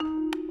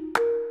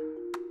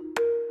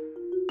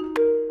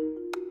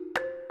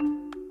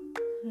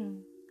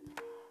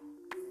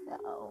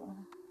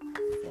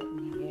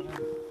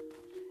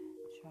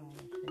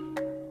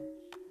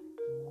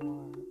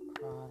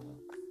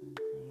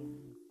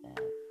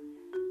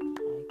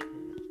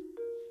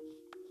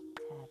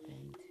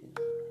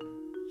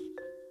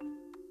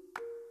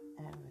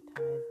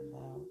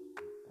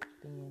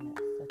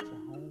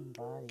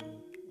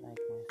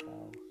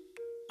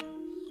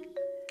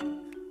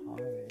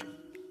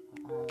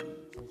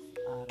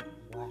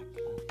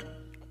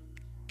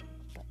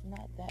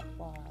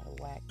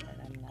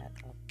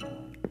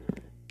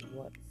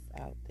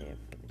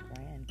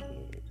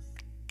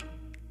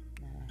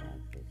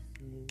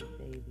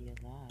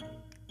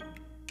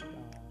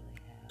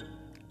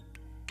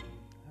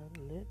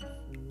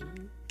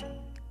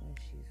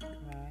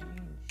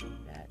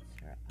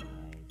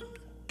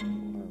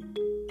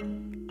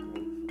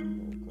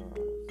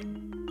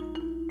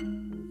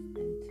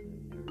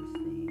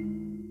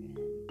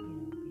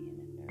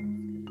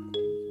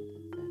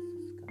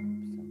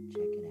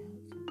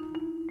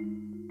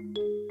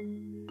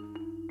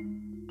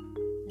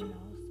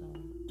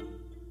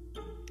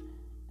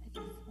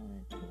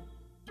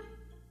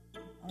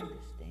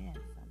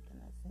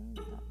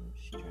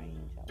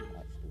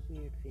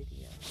weird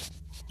video.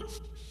 It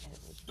was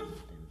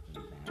something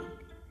from back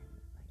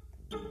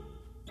in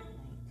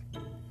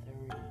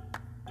like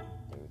the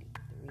late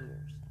 1933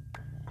 or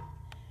something.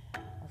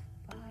 And a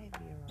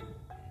 5-year-old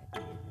had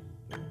given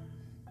birth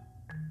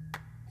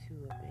to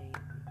a baby.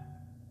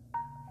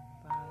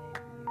 5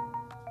 years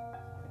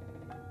in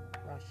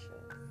Russia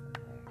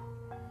somewhere.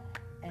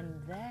 And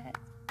that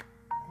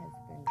has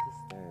been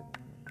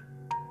disturbing me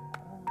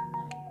all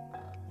night.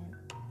 And,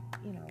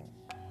 you know,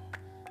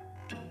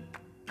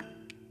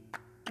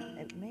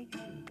 it makes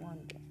you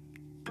wonder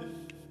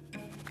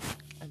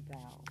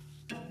about,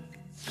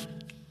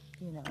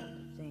 you know,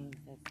 the things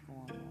that's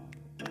going on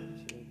with our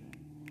children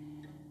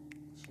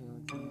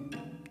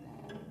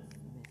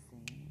that's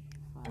missing,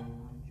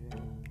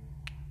 500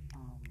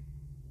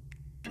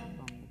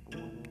 from the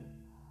border.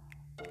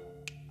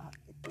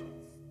 It's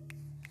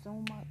so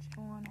much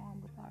going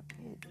on with our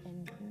kids,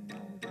 and you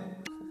know,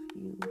 those of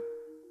you,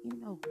 you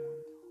know who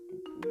I'm talking to,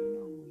 you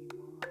know who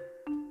you are,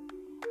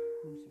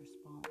 who's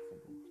responsible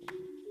for this.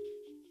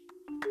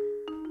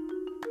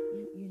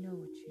 You know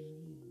what you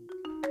need.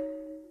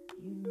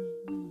 You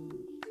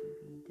need to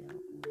be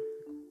dealt with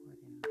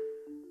accordingly.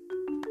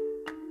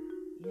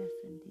 Yes,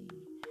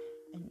 indeed.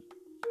 And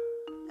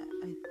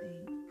I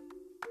think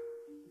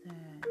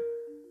that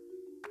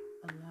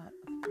a lot of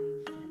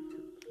things that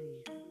took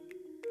place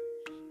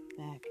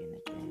back in the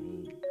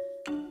day,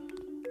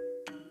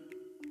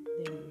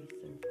 they're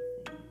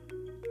resurfacing.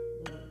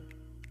 Little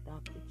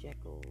Dr.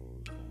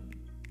 Jekylls and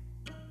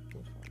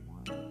different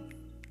ones.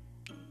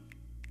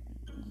 And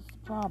it's a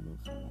problem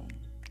for me.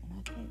 And I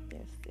think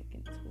there's sick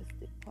and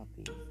twisted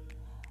puppies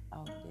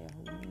out there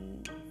who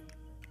need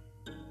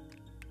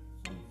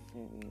some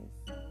serious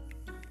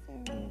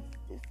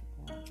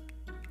discipline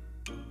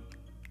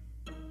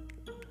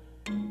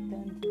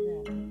done to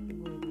them the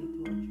way they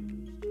torture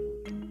these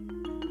children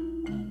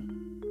and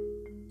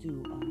do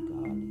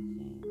ungodly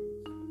things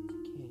to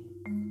kids.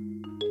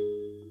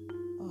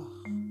 Ugh,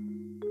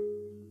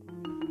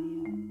 burns me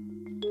up.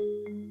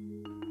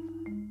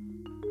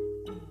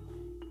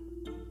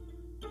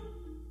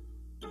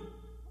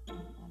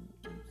 Anyway, I'm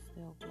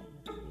still getting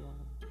the feel of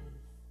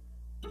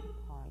this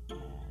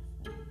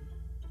podcast and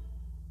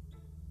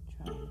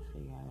trying to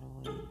figure out a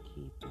way to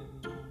keep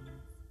everyone's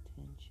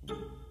attention.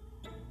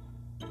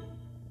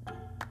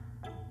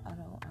 I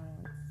don't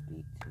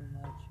speak too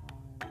much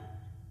on.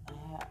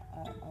 I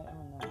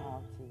don't know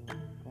how to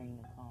bring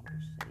the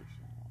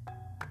conversation up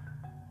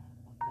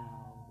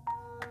about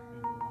a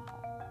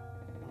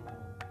lot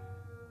of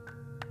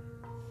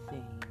things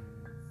going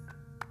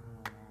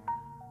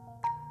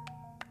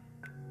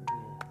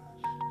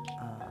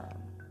on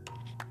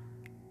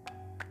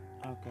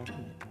with our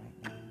government right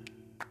now.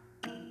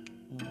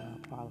 You know, our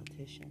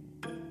politicians.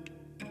 You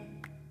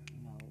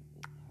know, it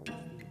hurts to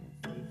even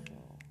say so.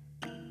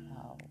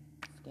 How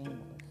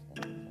scandalous things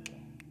are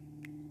going,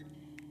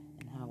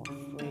 and how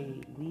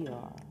afraid we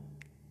are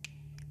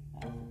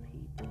as a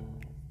people,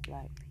 as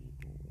black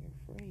people.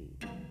 We're afraid,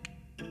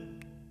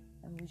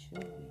 and we should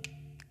be.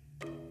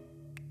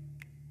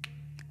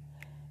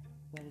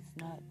 But it's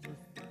not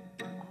just us;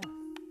 it's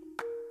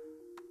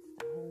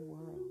the whole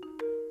world.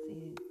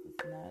 See,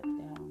 it's not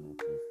down to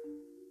just,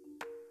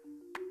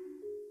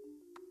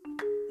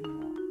 you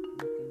know,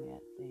 looking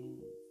at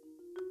things.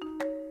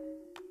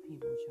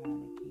 People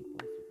trying to keep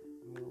us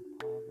real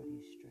poverty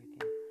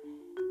stricken.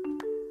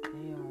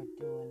 They are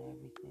doing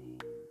everything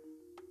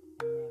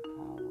in their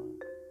power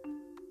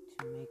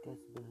to make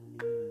us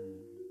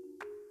believe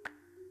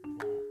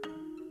that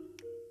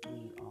we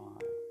are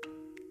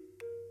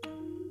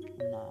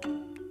not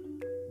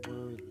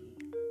worthy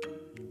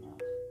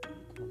enough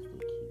because they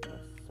keep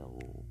us so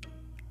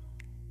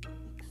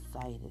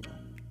excited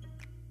and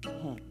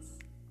tense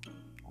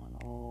on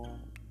all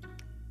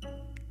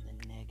the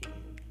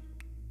negative,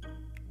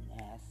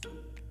 nasty,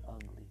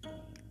 ugly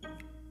things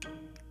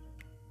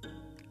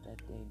that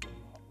they do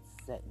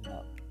setting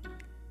up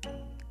for us.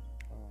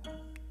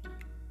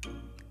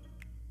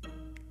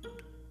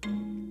 I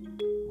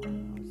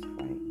know it's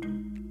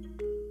frightening.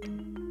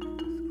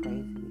 It's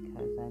crazy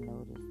because I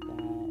noticed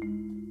that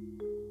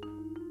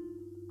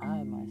I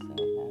myself I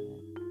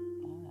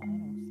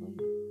don't sleep.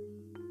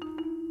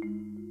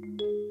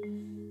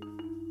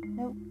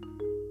 Nope.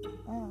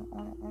 I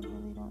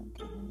really don't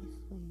get any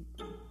sleep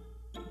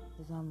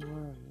because I'm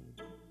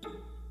worried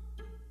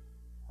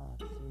of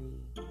 3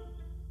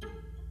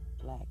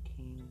 black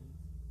kings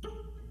and a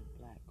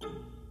black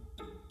queen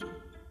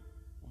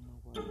in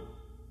the world,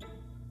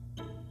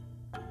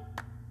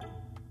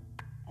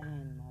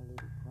 and my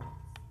little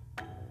prince,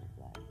 my little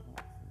black prince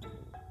and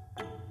my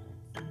little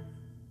princess.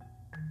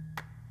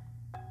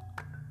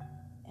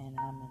 And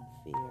I'm in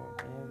fear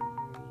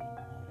every night,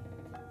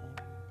 every day,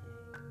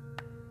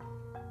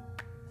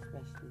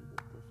 especially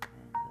with this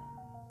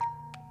pandemic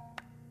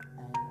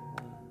and the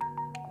way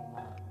a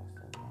lot of us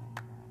are running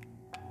around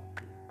out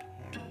here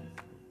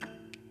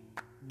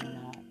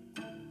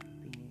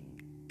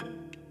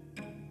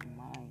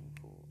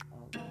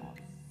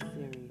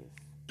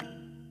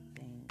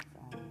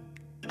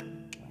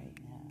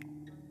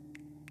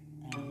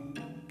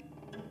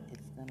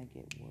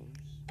get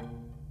worse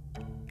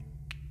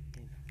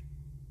if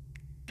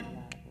a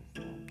lot of us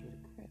don't get a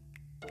grip.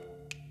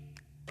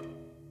 A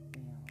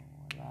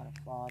lot of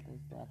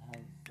fathers that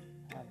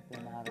have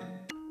been out of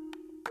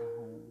the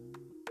home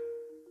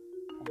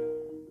and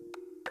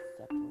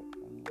separate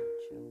from their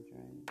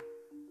children,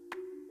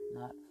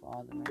 not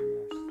fathering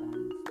their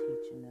sons,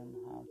 teaching them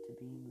how to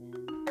be men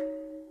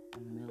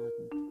and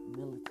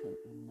militant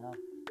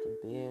enough to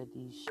bear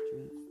these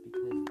streets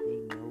because they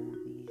know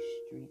these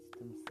streets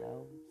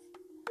themselves.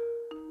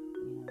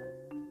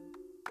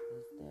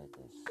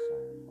 There's so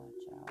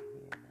much out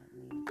here that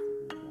needs to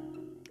be done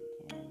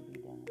and can be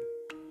done,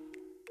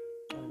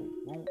 but it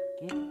won't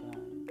get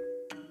done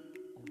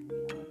if we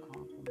don't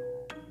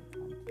compromise and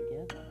come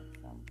together at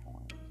some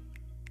point.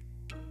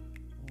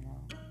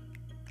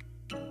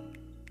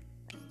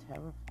 It's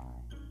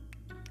terrifying,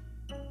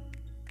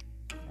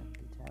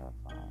 simply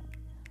terrifying.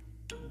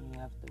 And you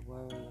have to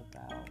worry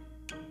about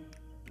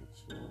the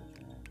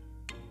children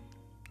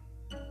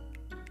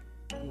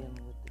dealing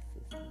with the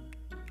system,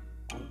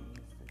 fighting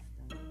the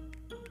system,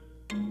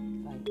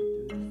 fighting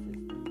through the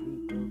system,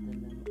 rebuilding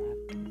them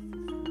after the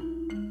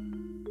system.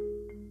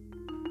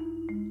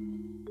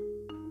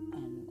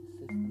 And the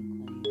system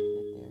claims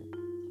that they're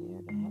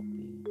here to help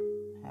you.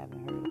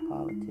 Haven't heard a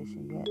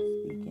politician yet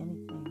speak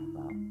anything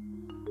about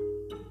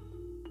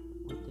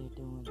what they're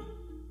doing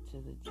to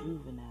the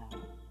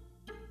juvenile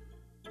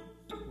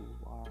who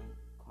are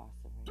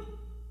incarcerated.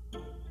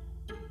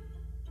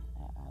 I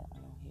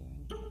don't hear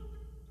anything.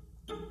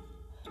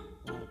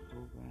 A lot of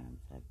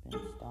programs have been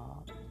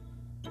stopped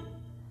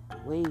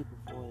way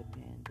before the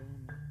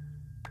pandemic.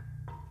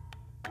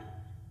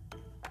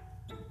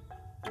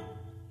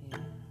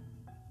 Yeah,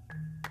 it's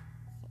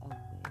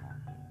ugly out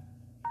here.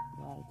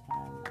 A lot of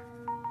times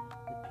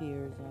it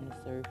appears on the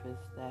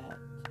surface that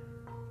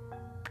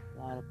a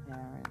lot of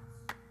parents,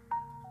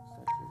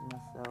 such as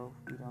myself,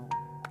 we don't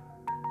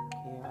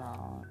care or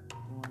aren't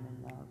doing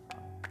enough.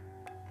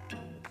 But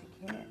you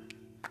can't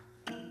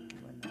do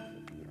enough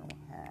if you don't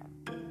have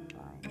the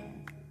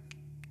finances.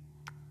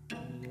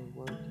 And you're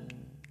working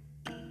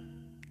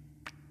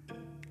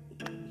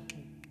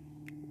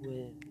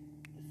with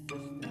a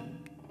system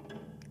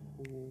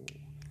whose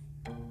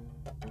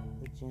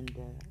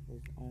agenda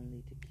is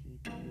only to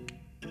keep you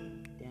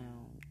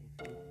down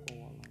if you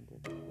fall under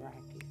the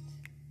bracket.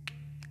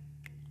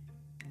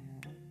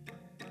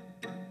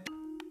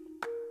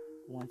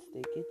 Once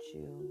they get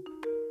you,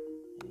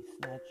 they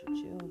snatch your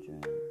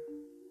children.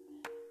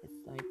 It's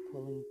like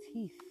pulling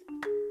teeth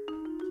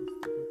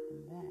just to get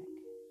them back.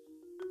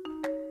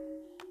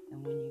 And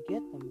when you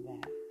get them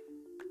back,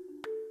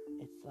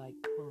 it's like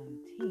pulling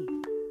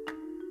teeth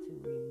to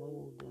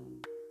remold them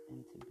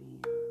into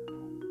being the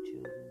normal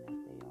children that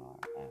they are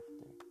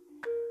after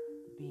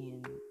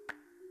being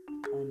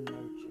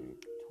unnurtured,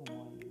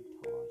 torn and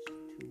tossed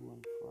to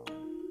and fro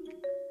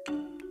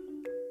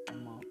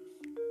amongst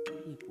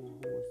people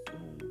who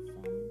assume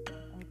some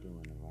are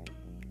doing the right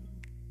thing.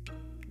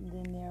 And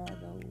then there are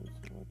those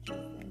who are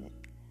just in it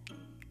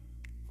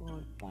for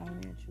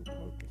financial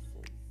purposes.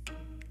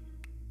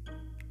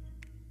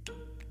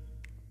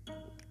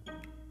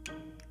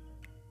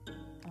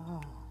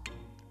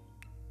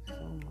 So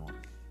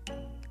much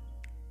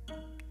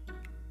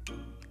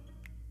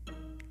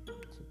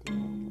to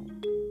deal with.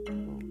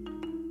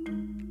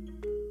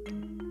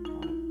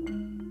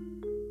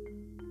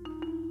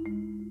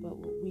 But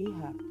what we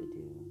have to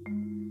do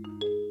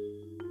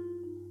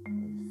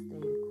is stay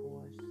the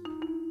course.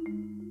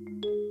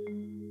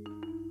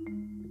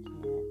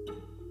 We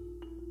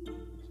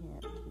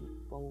can't keep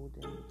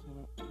folding. We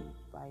can't keep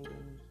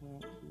fighting. We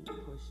can't keep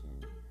pushing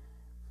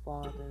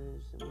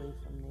fathers away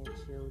from their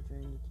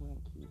children. You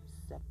can't keep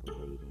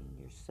separating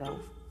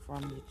yourself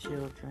from your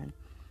children.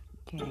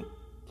 You can't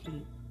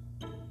keep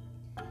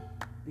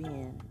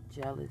being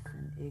jealous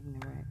and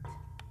ignorant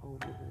over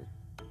the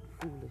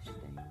foolish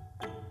things.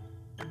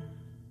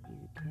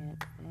 You can't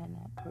stand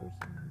that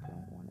person and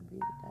don't want to be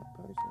with that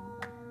person.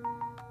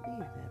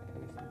 Leave that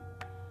person.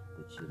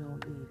 But you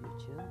don't leave your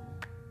children.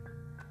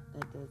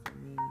 That doesn't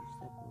mean you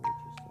separate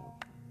yourself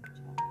from your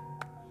child.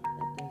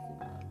 That doesn't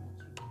mean that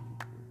you keep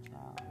your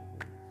child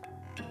away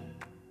from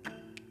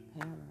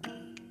parents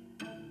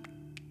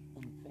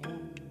and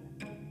family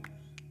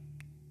members.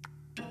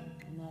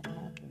 And that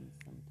happens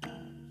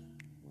sometimes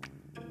when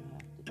you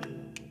have to deal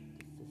with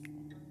the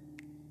system.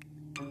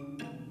 When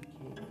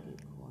kids get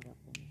caught up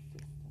in the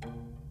system.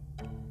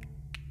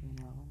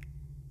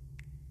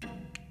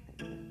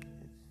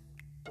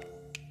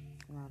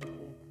 It's not a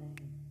good thing.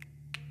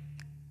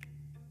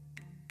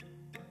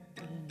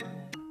 But anyway,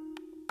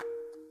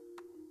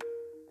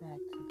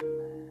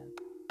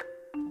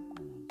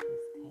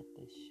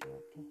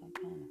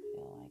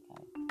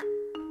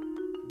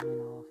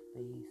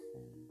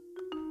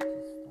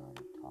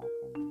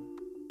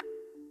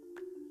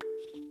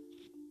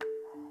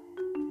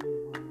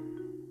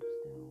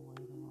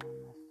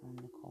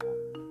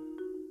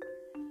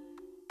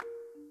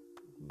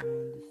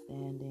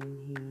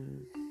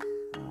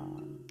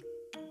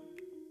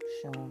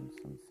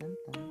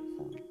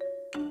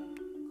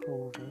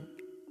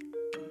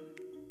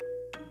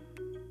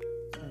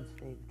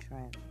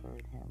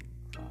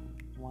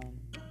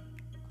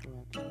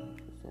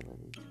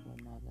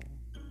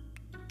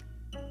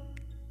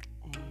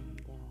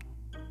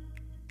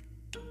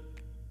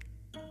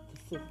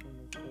 system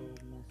is so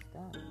messed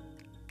up.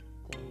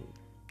 They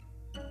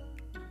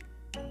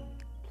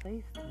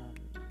placed him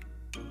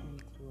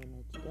into an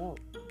adult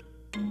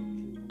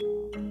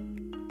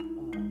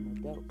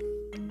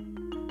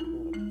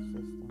court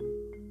system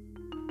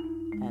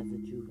as a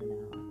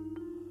juvenile,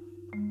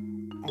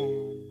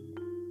 and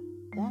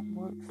that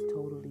works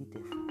totally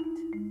different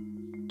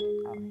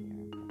out here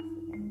in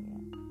Pennsylvania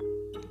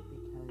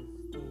because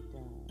they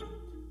don't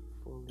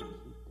fully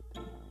keep the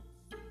parents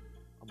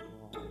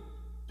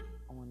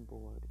on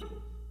board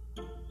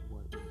with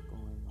what's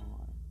going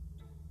on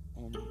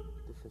in the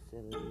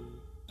facility.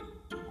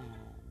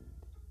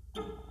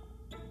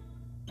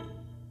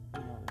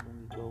 And when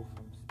you go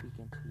from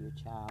speaking to your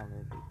child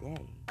every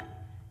day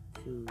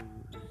to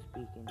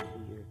speaking to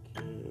your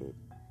kid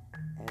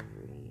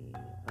every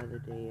other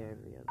day,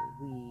 every other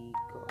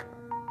week, or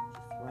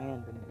just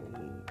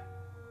randomly,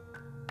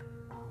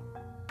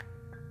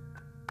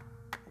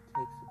 it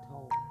takes a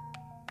toll.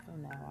 So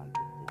now I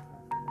get this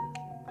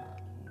information, but I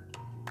can't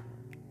get you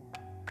anymore.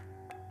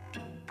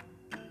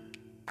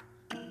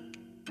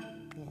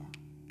 Yeah.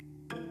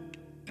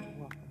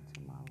 Welcome to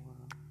my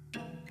world.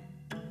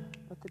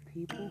 But the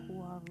people who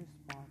are responsible